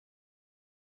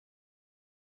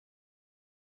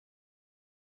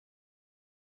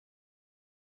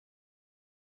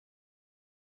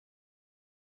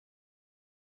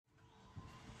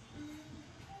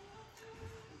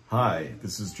Hi,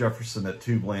 this is Jefferson at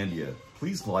Tubelandia.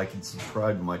 Please like and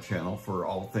subscribe to my channel for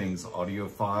all things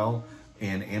audiophile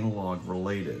and analog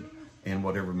related, and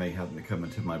whatever may happen to come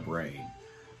into my brain.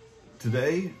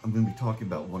 Today, I'm going to be talking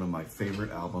about one of my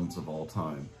favorite albums of all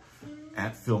time,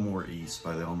 At Fillmore East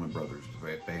by the Allman Brothers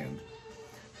Band.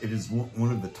 It is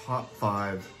one of the top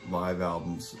 5 live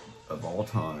albums of all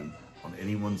time on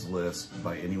anyone's list,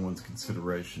 by anyone's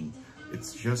consideration.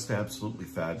 It's just absolutely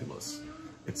fabulous.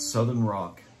 It's Southern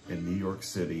rock in New York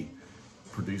City,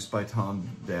 produced by Tom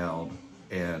Dowd,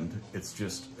 and it's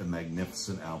just a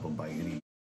magnificent album by any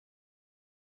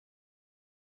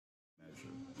measure.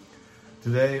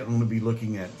 Today, I'm going to be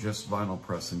looking at just vinyl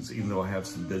pressings, even though I have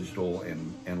some digital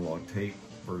and analog tape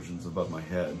versions above my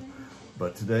head.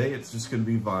 But today, it's just going to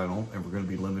be vinyl, and we're going to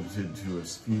be limited to a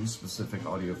few specific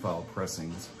audiophile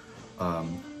pressings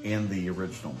and the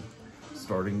original.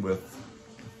 Starting with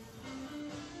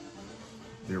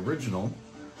the original,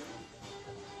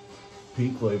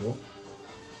 pink label,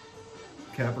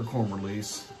 Capricorn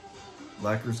release,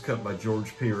 lacquers cut by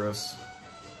George Piros,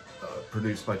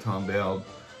 produced by Tom Dowd.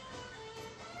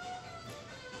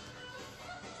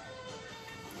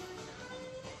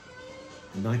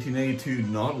 The 1982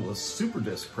 Nautilus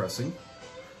Superdisc pressing,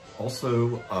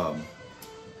 also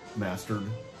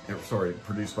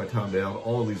produced by Tom Dowd.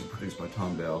 All of these are produced by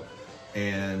Tom Dowd,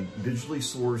 and digitally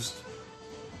sourced,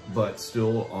 but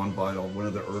still on vinyl, one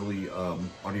of the early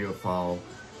audiophile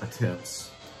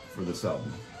attempts for this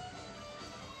album.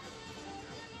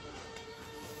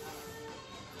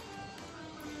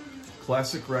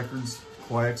 Classic Records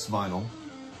Quiex vinyl,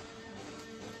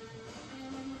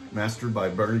 mastered by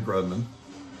Bernie Grudman,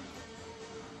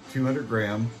 200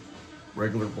 gram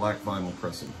regular black vinyl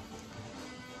pressing.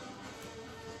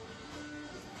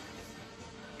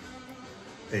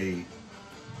 A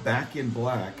Back in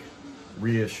Black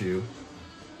reissue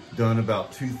done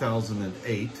about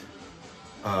 2008,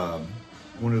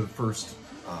 one of the first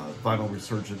vinyl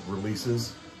resurgent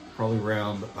releases, probably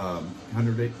around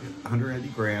 180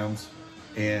 grams,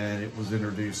 and it was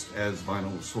introduced as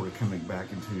vinyl was sort of coming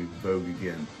back into vogue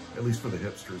again, at least for the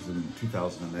hipsters, in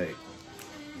 2008.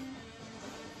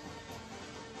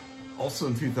 Also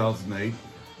in 2008,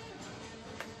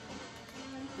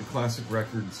 the Classic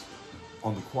Records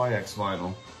on the Quiex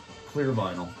vinyl, clear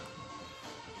vinyl,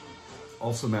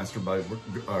 also mastered by,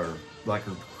 or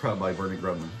lacquered by Bernie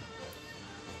Grudman.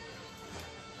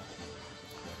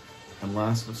 And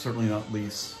last but certainly not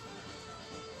least,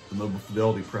 the Mobile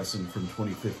Fidelity pressing from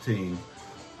 2015,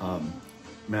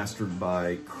 mastered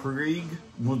by Krieg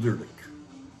Wunderlich,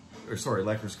 or sorry,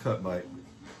 lacquers cut by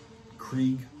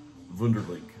Krieg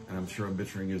Wunderlich, and I'm sure I'm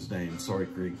butchering his name. Sorry,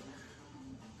 Krieg.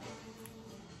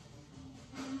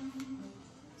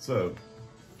 So,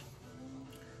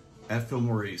 At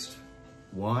Fillmore East.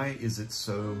 Why is it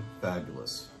so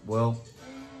fabulous? Well,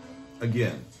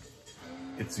 again,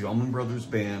 it's the Allman Brothers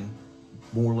Band,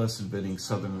 more or less inventing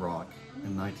Southern rock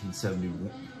in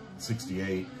 1968.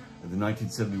 In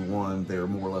 1971, they were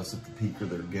more or less at the peak of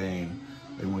their game.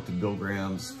 They went to Bill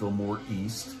Graham's Fillmore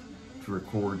East to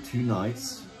record 2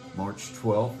 nights, March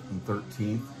 12th and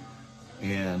 13th,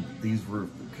 and these were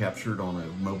captured on a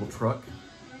mobile truck,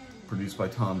 produced by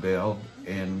Tom Dowd,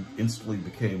 and instantly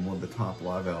became one of the top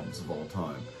live albums of all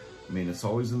time. I mean, it's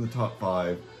always in the top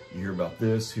 5. You hear about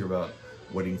this, hear about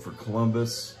Waiting for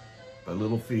Columbus by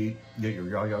Little Feat, Get Your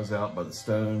Yayas Out by the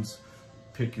Stones,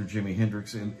 pick your Jimi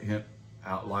Hendrix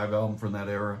live album from that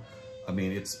era. I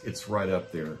mean, it's right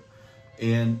up there.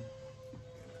 And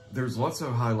there's lots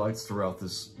of highlights throughout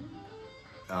this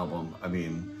album. I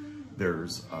mean,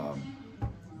 there's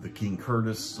the King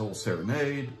Curtis Soul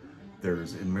Serenade,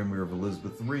 there's In Memory of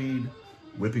Elizabeth Reed,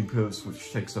 Whipping Post,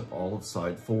 which takes up all of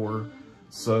side 4.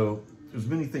 So there's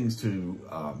many things to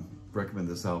recommend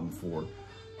this album for.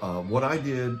 What I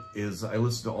did is I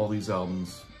listened to all these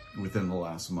albums within the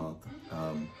last month.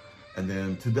 And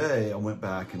then today I went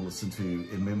back and listened to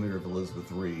In Memory of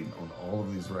Elizabeth Reed on all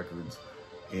of these records,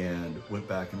 and went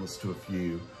back and listened to a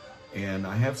few. And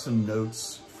I have some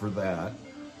notes for that,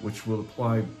 which will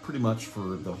apply pretty much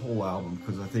for the whole album,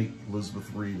 because I think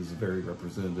Elizabeth Reed is very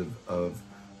representative of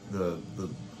the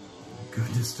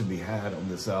goodness to be had on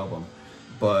this album.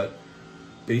 But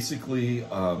basically,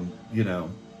 you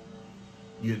know,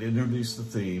 you introduce the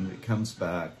theme, it comes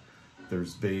back,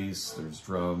 there's bass, there's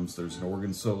drums, there's an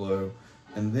organ solo,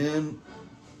 and then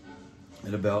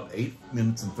at about 8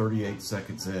 minutes and 38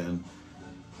 seconds in,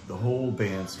 the whole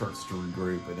band starts to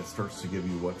regroup, and it starts to give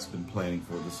you what's been planning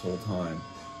for this whole time.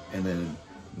 And then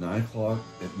 9 o'clock,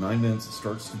 at 9 minutes, it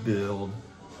starts to build,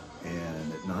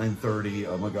 and at 9:30,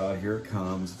 oh my God, here it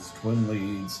comes, it's twin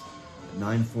leads, At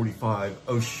 9:45,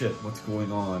 oh shit, what's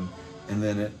going on? And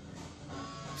then at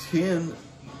 10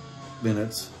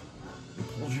 minutes,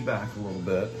 it pulls you back a little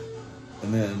bit.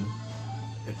 And then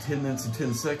at 10 minutes and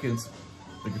 10 seconds,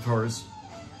 the guitar's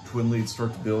twin leads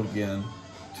start to build again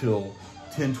till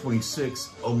 10:26.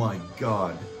 Oh my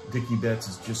God, Dickie Betts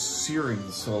is just searing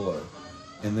the solo.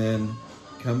 And then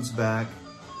comes back,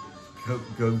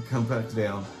 come back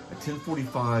down. At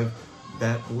 10:45,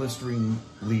 that blistering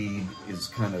lead is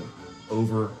kind of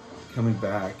over, coming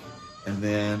back. And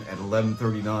then at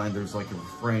 11:39, there's like a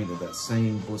refrain of that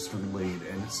same blistering lead.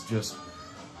 And it's just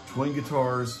twin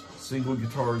guitars, single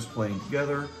guitars playing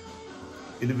together,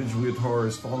 individual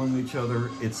guitars following each other.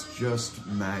 It's just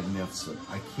magnificent.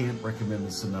 I can't recommend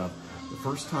this enough. The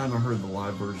first time I heard the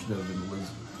live version of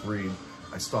Elizabeth Reed,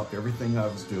 I stopped everything I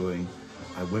was doing.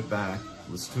 I went back,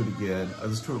 listened to it again. I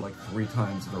listened to it like 3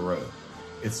 times in a row.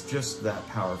 It's just that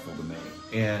powerful to me.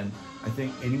 And I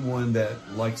think anyone that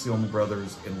likes the Allman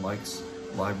Brothers and likes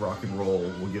live rock and roll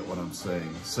will get what I'm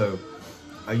saying. So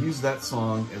I use that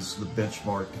song as the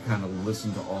benchmark to kind of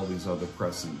listen to all these other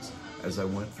pressings as I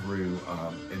went through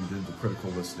and did the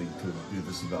critical listening to do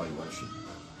this evaluation.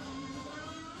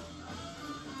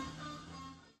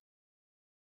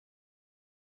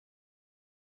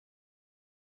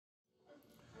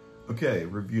 Okay,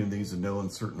 reviewing these in no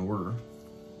uncertain order.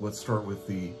 Let's start with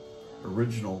the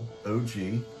original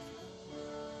OG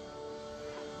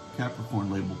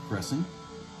Capricorn label pressing.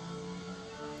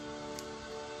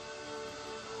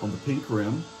 On the pink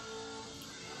rim.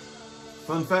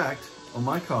 Fun fact, on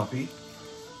my copy,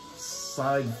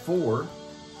 side 4,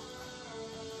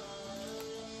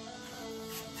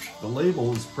 the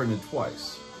label is printed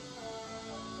twice.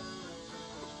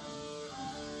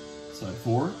 Side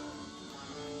 4.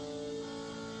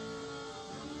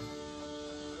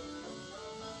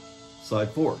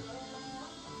 Side 4.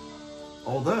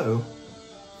 Although,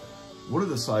 one of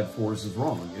the side 4s is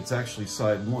wrong. It's actually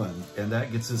side 1, and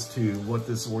that gets us to what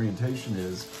this orientation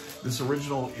is. This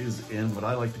original is in what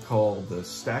I like to call the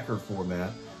stacker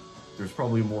format. There's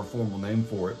probably a more formal name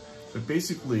for it, but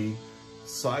basically,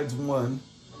 sides 1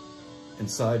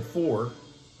 and side 4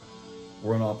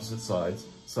 were on opposite sides.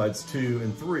 Sides 2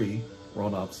 and 3 were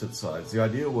on opposite sides. The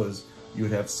idea was you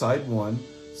would have side 1,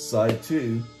 side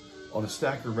 2, on a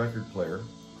stacker record player.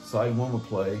 Side 1 would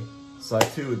play, side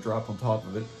 2 would drop on top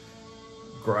of it,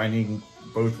 grinding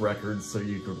both records so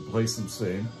you could replace them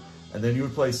soon. And then you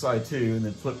would play side 2 and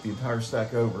then flip the entire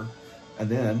stack over. And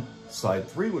then side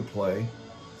 3 would play,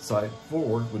 side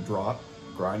 4 would drop,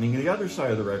 grinding the other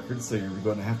side of the record, so you're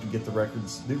going to have to get the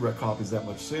records, new copies that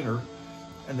much sooner.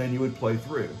 And then you would play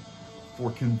through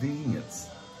for convenience.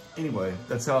 Anyway,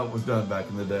 that's how it was done back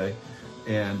in the day.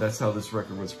 And that's how this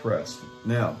record was pressed.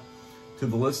 Now, to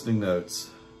the listening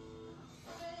notes.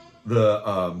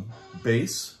 The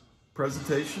bass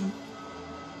presentation,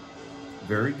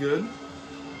 very good,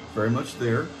 very much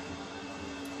there.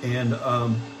 And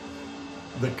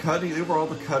the cutting, overall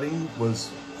the cutting was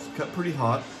cut pretty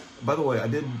hot. By the way, I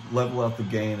did level out the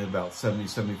gain at about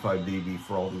 70-75 dB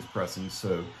for all these pressings,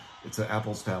 so it's an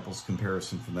apples to apples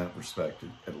comparison from that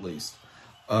perspective, at least.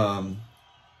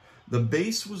 The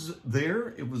bass was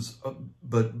there, it was,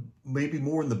 but maybe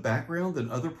more in the background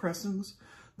than other pressings.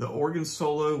 The organ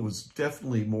solo was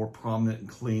definitely more prominent and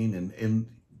clean and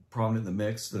prominent in the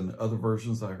mix than other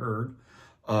versions I heard.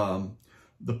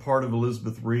 The part of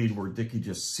Elizabeth Reed where Dickie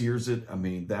just sears it, I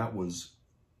mean, that was,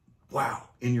 wow,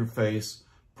 in your face,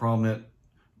 prominent,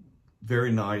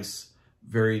 very nice,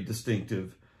 very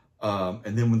distinctive.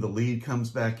 And then when the lead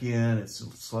comes back in, it's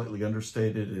slightly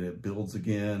understated and it builds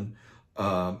again.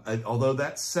 Although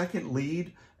that second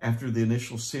lead after the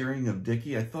initial searing of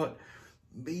Dickie, I thought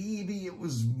maybe it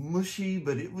was mushy,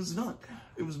 but it was not.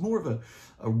 It was more of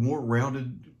a more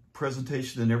rounded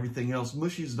presentation than everything else.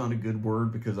 Mushy is not a good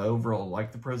word because I overall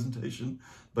liked the presentation,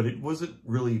 but it wasn't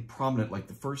really prominent like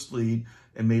the first lead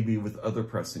and maybe with other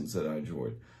pressings that I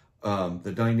enjoyed.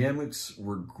 The dynamics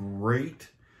were great.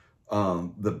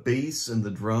 The bass and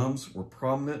the drums were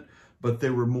prominent, but they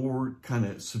were more kind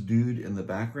of subdued in the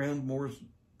background more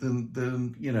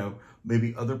than you know,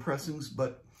 maybe other pressings.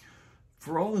 But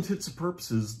for all intents and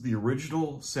purposes, the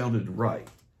original sounded right.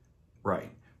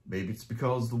 Maybe it's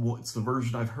because it's the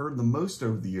version I've heard the most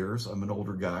over the years. I'm an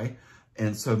older guy,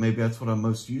 and so maybe that's what I'm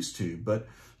most used to. But,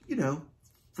 you know,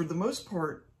 for the most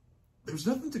part, there's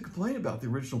nothing to complain about the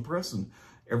original pressing.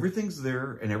 Everything's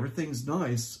there and everything's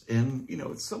nice, and, you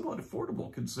know, it's somewhat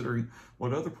affordable considering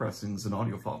what other pressings and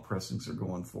audiophile pressings are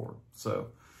going for. So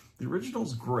the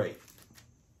original's great.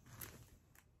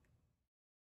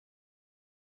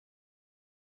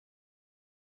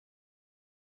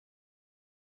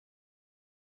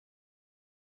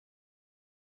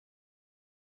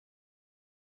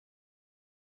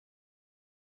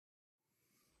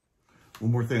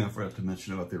 One more thing I forgot to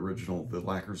mention about the original, the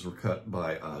lacquers were cut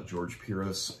by George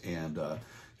Piros, and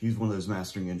he's one of those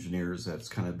mastering engineers that's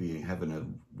kind of having a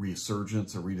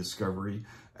resurgence, a rediscovery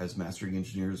as mastering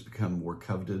engineers become more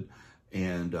coveted.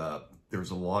 And there's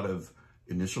a lot of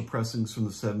initial pressings from the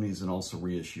 70s and also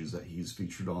reissues that he's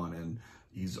featured on, and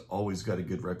he's always got a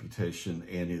good reputation,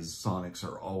 and his sonics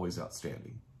are always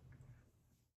outstanding.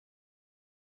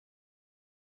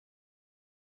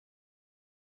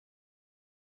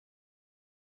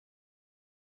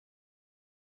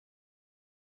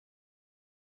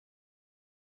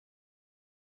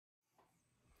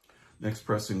 Next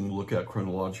pressing we'll look at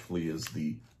chronologically is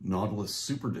the Nautilus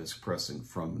Superdisc pressing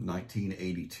from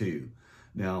 1982.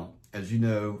 Now, as you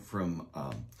know from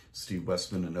Steve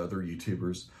Westman and other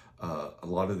YouTubers, a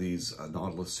lot of these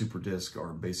Nautilus Superdisc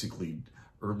are basically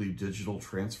early digital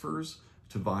transfers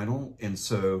to vinyl, and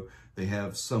so they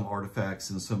have some artifacts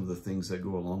and some of the things that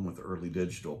go along with early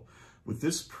digital. With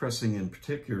this pressing in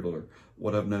particular,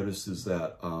 what I've noticed is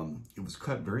that it was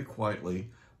cut very quietly.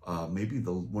 Maybe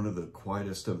one of the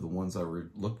quietest of the ones I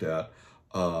looked at.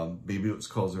 Maybe it was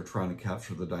because they're trying to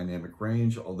capture the dynamic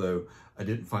range, although I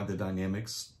didn't find the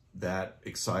dynamics that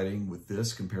exciting with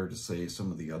this compared to, say,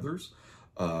 some of the others,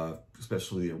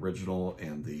 especially the original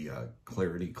and the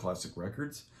Clarity Classic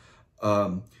Records.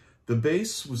 The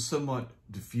bass was somewhat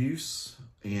diffuse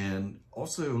and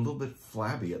also a little bit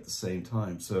flabby at the same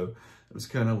time, so it was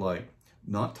kind of like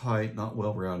not tight, not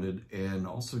well-rounded, and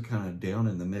also kind of down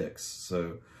in the mix.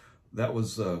 So that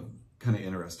was kind of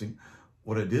interesting.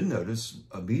 What I did notice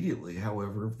immediately,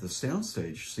 however, the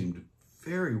soundstage seemed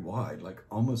very wide, like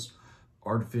almost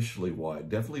artificially wide,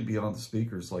 definitely beyond the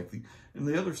speakers, and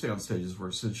the other sound stages were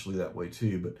essentially that way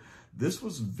too, but this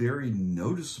was very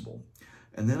noticeable.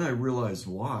 And then I realized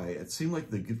why. It seemed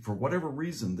like, for whatever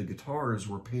reason, the guitars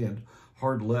were panned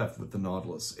hard left with the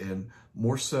Nautilus, and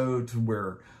more so to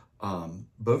where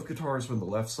both guitars were on the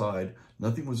left side,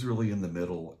 nothing was really in the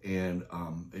middle, and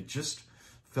it just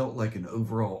felt like an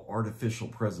overall artificial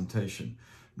presentation.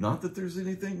 Not that there's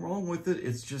anything wrong with it,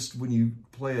 it's just when you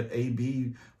play at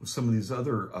A-B with some of these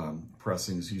other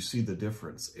pressings, you see the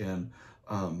difference. And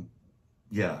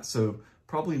yeah, so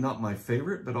probably not my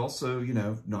favorite, but also, you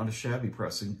know, not a shabby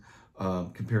pressing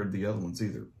compared to the other ones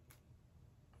either.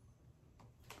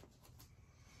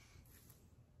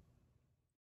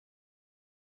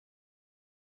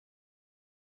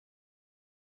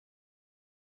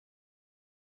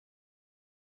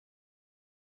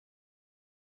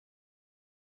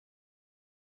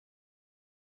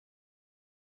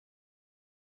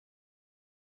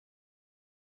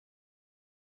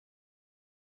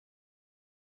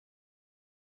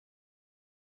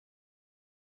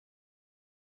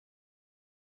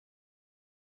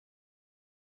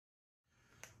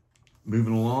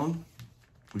 Moving along,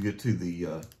 we get to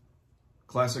the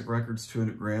Classic Records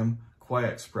 200 gram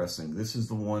Quiex pressing. This is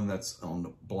the one that's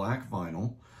on black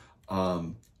vinyl.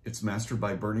 It's mastered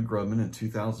by Bernie Grubman in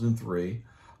 2003.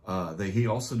 He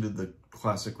also did the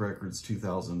Classic Records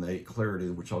 2008 Clarity,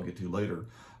 which I'll get to later.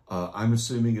 I'm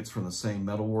assuming it's from the same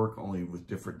metalwork, only with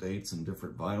different dates and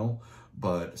different vinyl,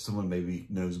 but someone maybe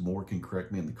knows more can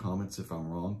correct me in the comments if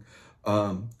I'm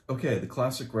wrong. Okay, the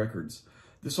Classic Records.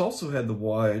 This also had the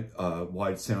wide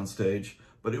soundstage,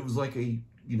 but it was like a,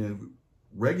 you know,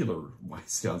 regular wide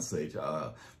soundstage,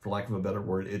 for lack of a better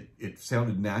word. It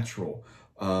sounded natural.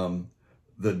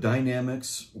 The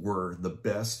dynamics were the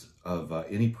best of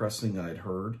any pressing I'd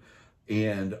heard,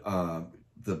 and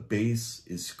the bass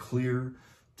is clear,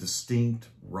 distinct,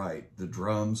 right. The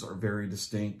drums are very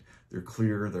distinct. They're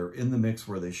clear. They're in the mix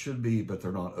where they should be, but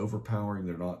they're not overpowering.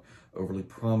 They're not overly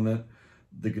prominent.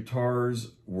 The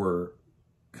guitars were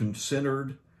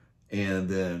centered and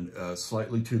then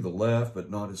slightly to the left, but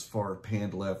not as far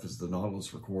panned left as the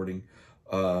Nautilus recording.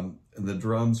 And the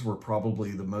drums were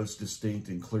probably the most distinct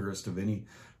and clearest of any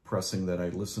pressing that I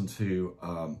listened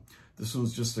to. This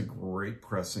was just a great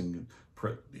pressing.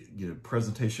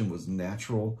 Presentation was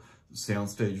natural. The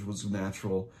soundstage was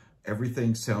natural.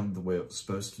 Everything sounded the way it was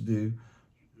supposed to do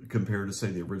compared to, say,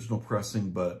 the original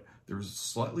pressing, but there was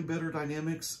slightly better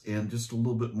dynamics and just a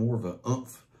little bit more of an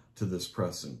oomph to this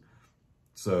pressing.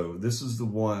 So this is the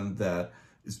one that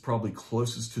is probably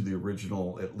closest to the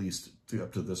original, at least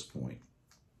up to this point.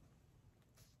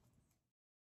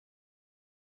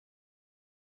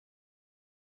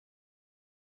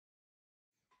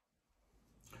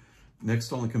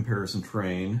 Next on the comparison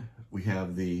train, we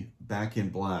have the Back in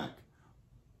Black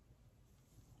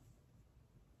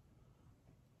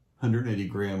 180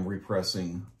 gram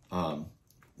repressing,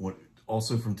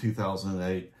 also from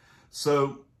 2008.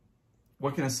 So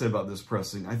what can I say about this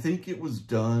pressing? I think it was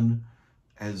done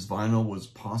as vinyl was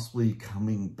possibly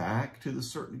coming back to the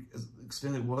certain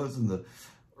extent it was in the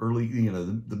early,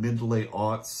 the mid to late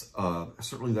aughts.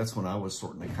 Certainly that's when I was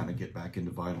starting to kind of get back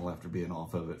into vinyl after being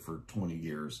off of it for 20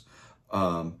 years.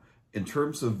 In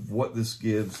terms of what this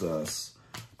gives us,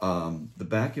 the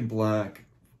Back in Black,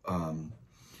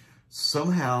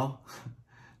 somehow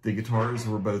the guitars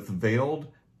were both veiled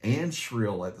and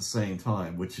shrill at the same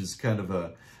time, which is kind of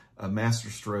a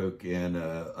masterstroke and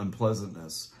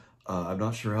unpleasantness. I'm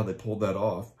not sure how they pulled that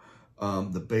off.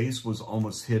 The bass was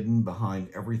almost hidden behind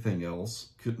everything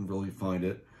else. Couldn't really find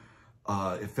it.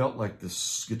 It felt like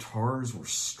the guitars were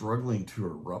struggling to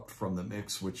erupt from the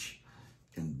mix, which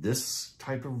in this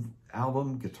type of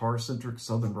album, guitar-centric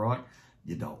Southern rock,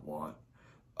 you don't want.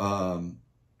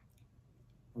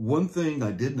 One thing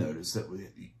I did notice that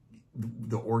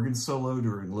the organ solo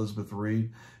during Elizabeth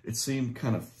Reed, it seemed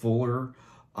kind of fuller,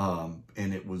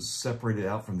 and it was separated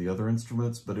out from the other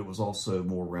instruments, but it was also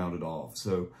more rounded off.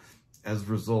 So as a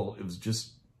result, it was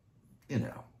just,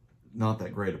 not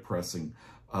that great of pressing.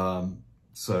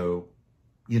 So,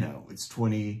 it's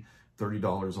 $20,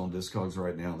 $30 on Discogs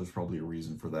right now. There's probably a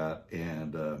reason for that.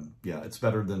 And yeah, it's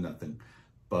better than nothing,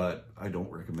 but I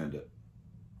don't recommend it.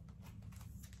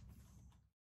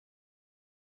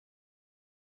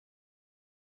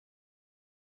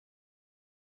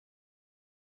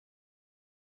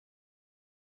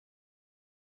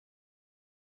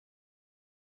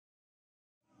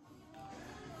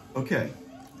 Okay,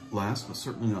 last but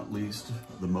certainly not least,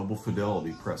 the Mobile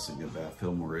Fidelity pressing of At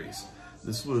Fillmore East.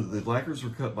 The lacquers were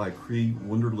cut by Krieg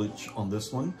Wunderlich on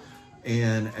this one,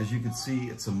 and as you can see,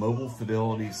 it's a Mobile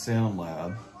Fidelity Sound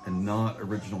Lab and not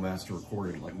original master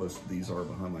recording like most of these are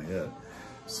behind my head.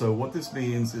 So what this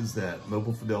means is that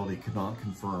Mobile Fidelity could not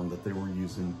confirm that they were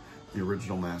using the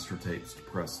original master tapes to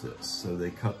press this. So they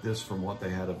cut this from what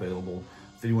they had available.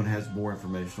 If anyone has more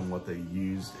information on what they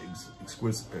used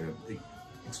explicitly,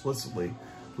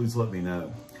 please let me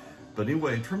know. But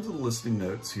anyway, in terms of the listening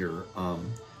notes here,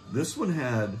 this one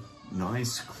had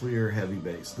nice, clear, heavy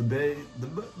bass.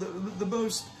 The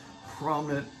most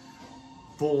prominent,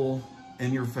 full,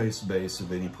 in-your-face bass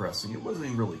of any pressing. It wasn't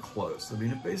even really close. I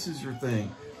mean, if bass is your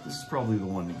thing, this is probably the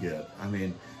one to get. I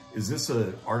mean, is this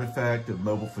an artifact of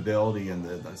Mobile Fidelity and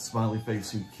the smiley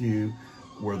face EQ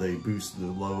where they boosted the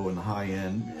low and the high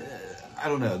end? I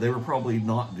don't know. They were probably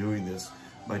not doing this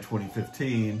by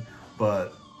 2015,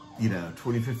 but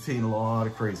 2015, a lot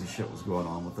of crazy shit was going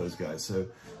on with those guys. So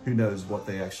who knows what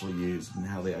they actually used and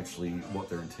what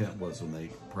their intent was when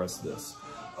they pressed this.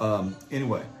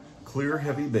 Anyway, clear,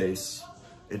 heavy bass.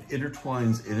 It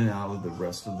intertwines in and out of the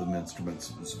rest of the instruments.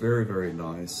 It was very, very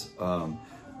nice.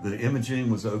 The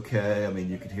imaging was okay. I mean,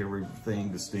 you could hear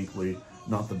everything distinctly.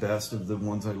 Not the best of the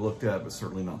ones I looked at, but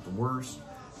certainly not the worst.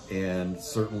 And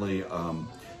certainly,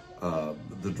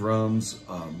 the drums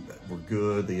were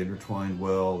good. They intertwined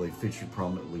well. They featured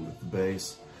prominently with the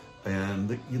bass, and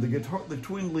the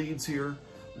twin leads here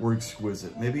were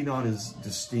exquisite. Maybe not as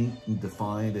distinct and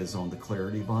defined as on the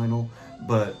Clarity vinyl,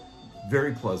 but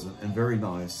very pleasant and very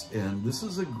nice. And this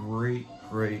is a great,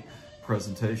 great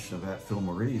presentation of At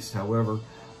Fillmore East. However,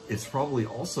 it's probably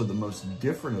also the most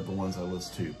different of the ones I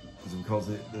listened to. Is it because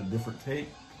of the different tape?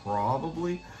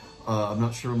 Probably. I'm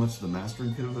not sure how much the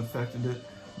mastering could have affected it.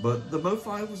 But the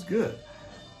Mofi was good.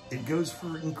 It goes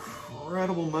for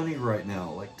incredible money right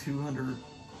now, like $200.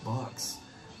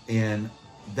 And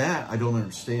that I don't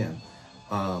understand.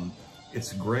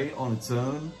 It's great on its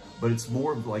own, but it's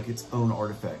more of like its own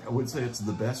artifact. I would say it's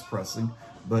the best pressing,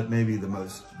 but maybe the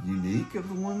most unique of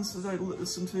the ones that I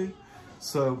listen to.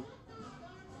 So,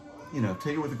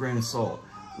 take it with a grain of salt.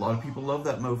 A lot of people love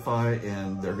that Mofi,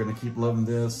 and they're going to keep loving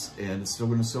this, and it's still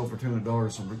going to sell for $200,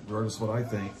 regardless of what I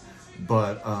think.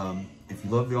 But if you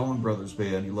love the Allman Brothers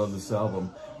Band, you love this album,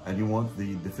 and you want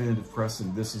the definitive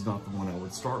pressing, this is not the one I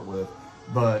would start with,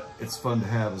 but it's fun to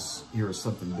have here as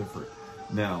something different.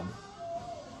 Now,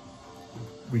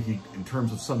 in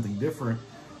terms of something different,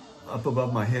 up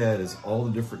above my head is all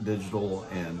the different digital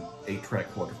and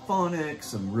 8-track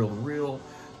quadraphonics and reel-to-reel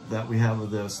that we have of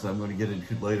this that I'm going to get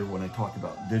into later when I talk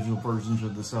about digital versions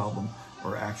of this album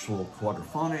or actual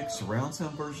quadraphonic surround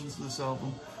sound versions of this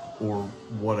album, or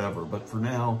whatever. But for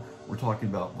now, we're talking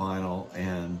about vinyl,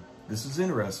 and this is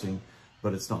interesting,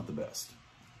 but it's not the best.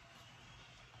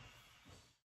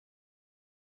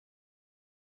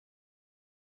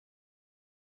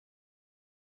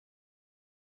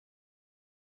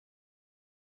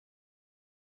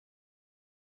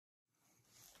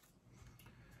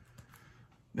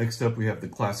 Next up, we have the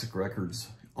Classic Records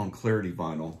on Clarity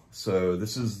vinyl. So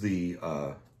this is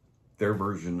their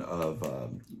version of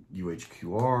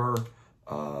UHQR,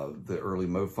 the early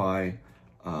Mofi.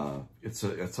 It's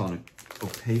on an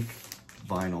opaque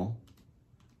vinyl,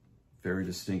 very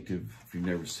distinctive if you've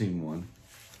never seen one.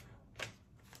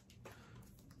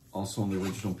 Also on the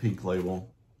original pink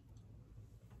label.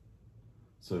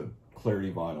 So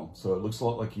Clarity vinyl. So it looks a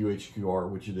lot like UHQR,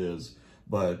 which it is,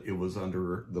 but it was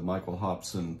under the Michael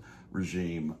Hobson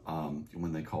regime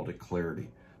when they called it Clarity.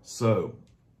 So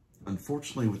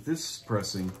unfortunately with this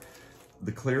pressing,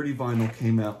 the Clarity vinyl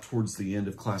came out towards the end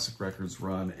of Classic Records'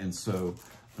 run, and so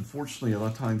unfortunately a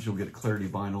lot of times you'll get a Clarity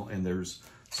vinyl and there's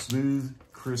smooth,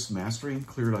 crisp mastering,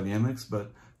 clear dynamics,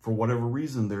 but for whatever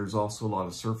reason there's also a lot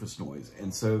of surface noise.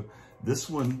 And so this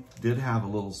one did have a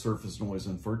little surface noise,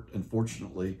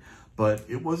 unfortunately, but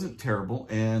it wasn't terrible.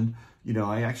 And you know,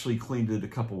 I actually cleaned it a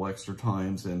couple extra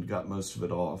times and got most of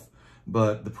it off.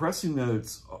 But the pressing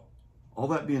notes, all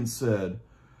that being said,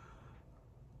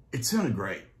 it sounded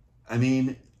great. I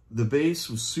mean, the bass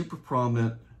was super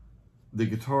prominent. The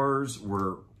guitars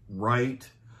were right.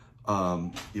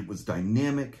 It was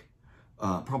dynamic.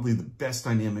 Probably the best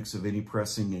dynamics of any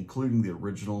pressing, including the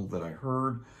original that I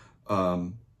heard.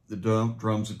 The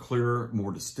drums are clearer,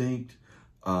 more distinct.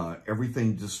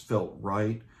 Everything just felt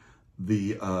right.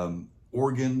 The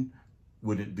organ,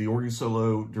 the organ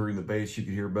solo during the bass, you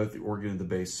could hear both the organ and the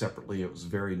bass separately. It was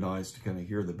very nice to kind of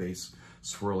hear the bass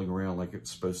swirling around like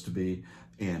it's supposed to be,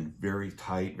 and very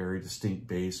tight, very distinct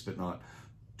bass, but not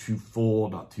too full,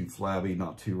 not too flabby,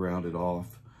 not too rounded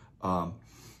off.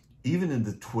 Even in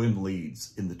the twin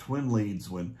leads,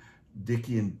 when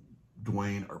Dickie and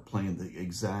Dwayne are playing the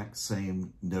exact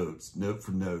same notes, note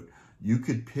for note, you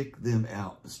could pick them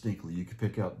out distinctly. You could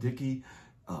pick out Dickie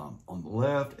on the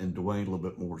left and Dwayne a little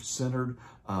bit more centered.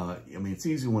 I mean, it's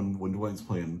easy when Dwayne's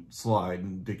playing slide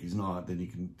and Dickie's not, then you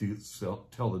can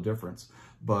tell the difference.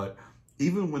 But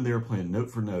even when they're playing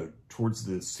note for note towards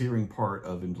the searing part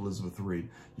of Elizabeth Reed,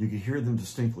 you can hear them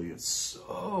distinctly. It's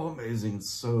so amazing, it's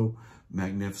so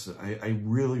magnificent. I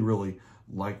really, really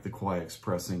like the Quiex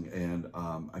pressing, and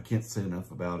I can't say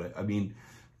enough about it. I mean,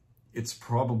 it's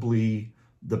probably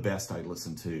the best I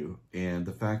listen to, and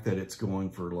the fact that it's going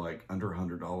for like under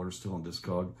 $100 still on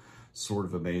Discogs sort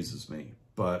of amazes me.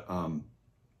 But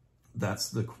that's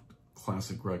the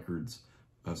Classic Records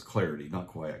as Clarity,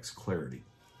 not Quiex, Clarity.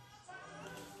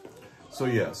 So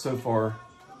yeah, so far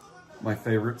my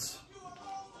favorites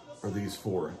are these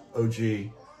four: OG,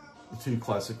 the two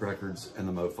Classic Records, and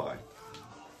the Mofi.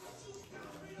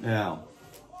 Now,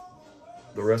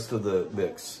 the rest of the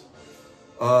mix.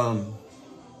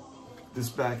 This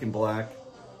Back in Black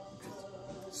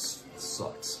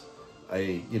sucks.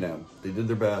 You know, they did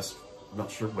their best. I'm not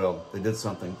sure, well, they did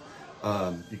something.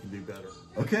 You can do better.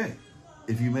 Okay,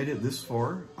 if you made it this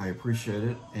far, I appreciate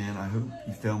it, and I hope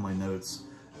you found my notes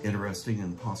interesting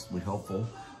and possibly helpful.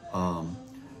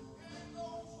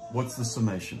 What's the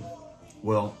summation?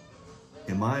 Well,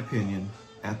 in my opinion,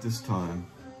 at this time,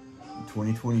 in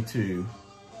 2022,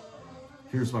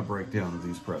 here's my breakdown of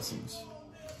these pressings.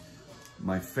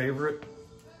 My favorite,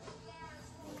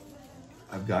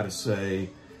 I've got to say,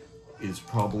 is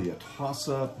probably a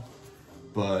toss-up,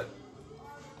 but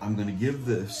I'm going to give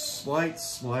the slight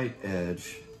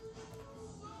edge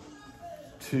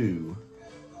to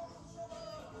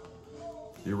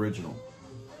the original.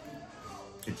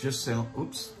 It just sounds,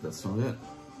 oops, that's not it.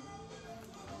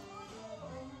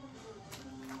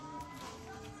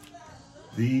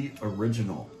 The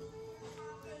original.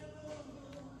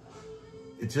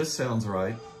 It just sounds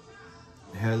right.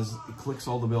 It clicks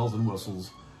all the bells and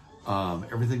whistles.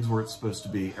 Everything's where it's supposed to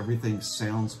be. Everything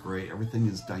sounds great. Everything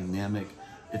is dynamic.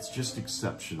 It's just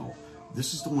exceptional.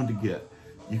 This is the one to get.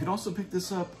 You can also pick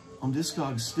this up on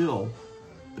Discogs still,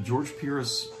 a George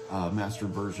Piros mastered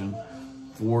version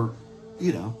for,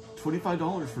 you know,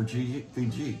 $25 for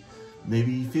VG,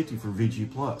 maybe $50 for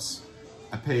VG Plus.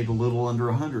 I paid a little under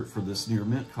 $100 for this near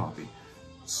mint copy.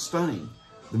 Stunning.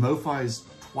 The Mofi is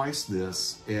twice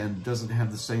this and doesn't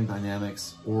have the same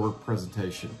dynamics or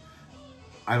presentation.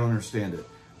 I don't understand it.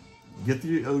 Get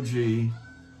the OG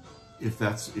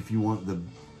if you want the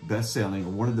best sounding or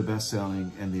one of the best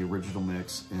sounding and the original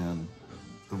mix and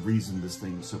the reason this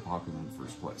thing is so popular in the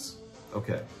first place.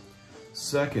 Okay.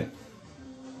 Second,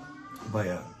 by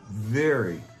a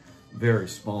very, very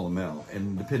small amount,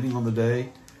 and depending on the day,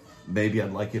 maybe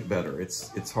I'd like it better.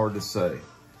 It's hard to say.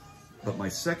 But my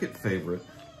second favorite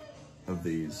of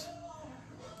these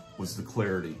was the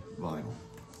Clarity vinyl.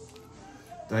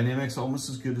 Dynamics almost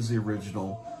as good as the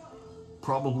original,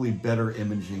 probably better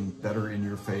imaging, better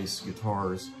in-your-face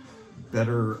guitars,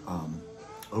 better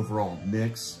overall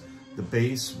mix. The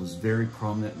bass was very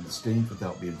prominent and distinct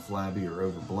without being flabby or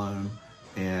overblown,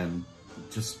 and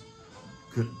just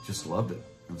loved it.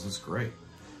 It was just great.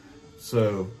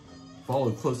 So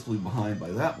followed closely behind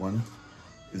by that one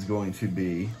is going to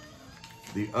be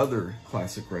the other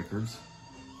classic records,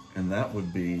 and that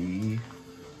would be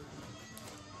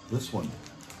this one,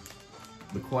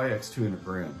 the Quiex 200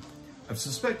 gram. I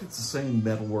suspect it's the same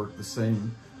metalwork, the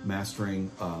same mastering.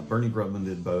 Bernie Grubman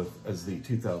did both as the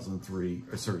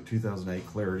 2008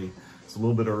 Clarity. It's a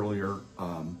little bit earlier,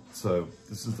 so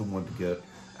this is the one to get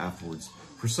afterwards.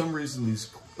 For some reason, these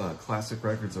classic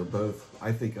records are both,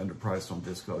 I think, underpriced on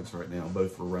Discogs right now.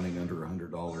 Both were running under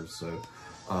 $100, so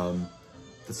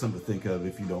that's something to think of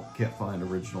if you can't find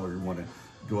original or you want to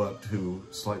go up to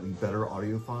slightly better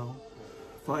audiophile.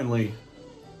 Finally,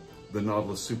 the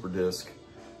Nautilus Superdisc.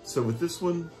 So with this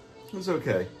one, it was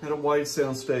okay. Had a wide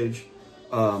soundstage.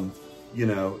 You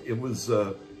know, it was,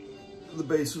 the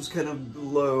bass was kind of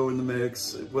low in the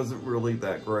mix. It wasn't really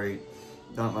that great.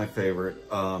 Not my favorite,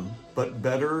 but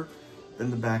better than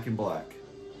the Back in Black.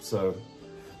 So,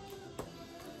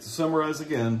 to summarize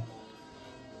again,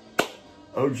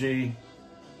 OG,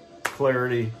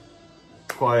 Clarity,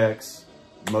 Quiex,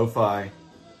 Mofi,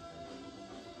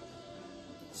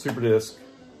 Superdisc,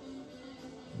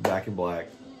 Back in Black.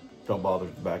 Don't bother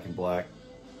with the Back in Black.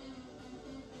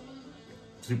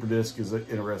 Superdisc is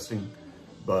interesting,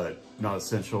 but not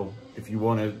essential. If you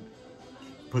want to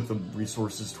put the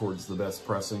resources towards the best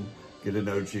pressing, get an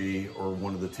OG or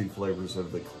one of the two flavors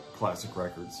of the classic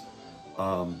records.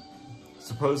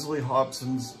 Supposedly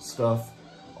Hobson's stuff,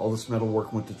 all this metal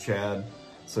work went to Chad,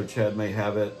 so Chad may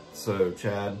have it. So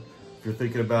Chad, if you're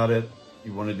thinking about it,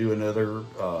 you want to do another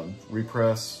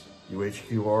repress,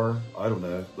 UHQR, I don't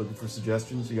know, looking for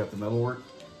suggestions, you got the metalwork,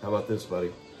 how about this,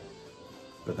 buddy?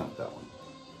 But not that one.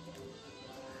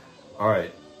 All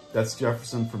right, that's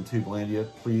Jefferson from Tubelandia.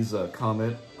 Please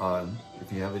comment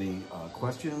if you have any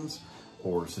questions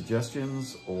or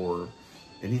suggestions or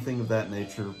anything of that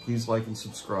nature. Please like and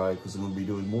subscribe, because I'm going to be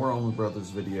doing more Allman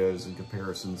Brothers videos and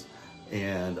comparisons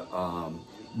and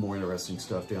more interesting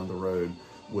stuff down the road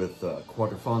with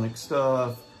quadraphonic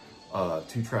stuff,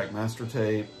 2-track master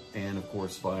tape, and of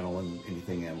course vinyl and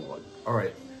anything analog. All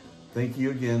right, thank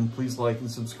you again. Please like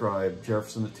and subscribe.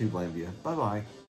 Jefferson at Tubelandia. Bye-bye.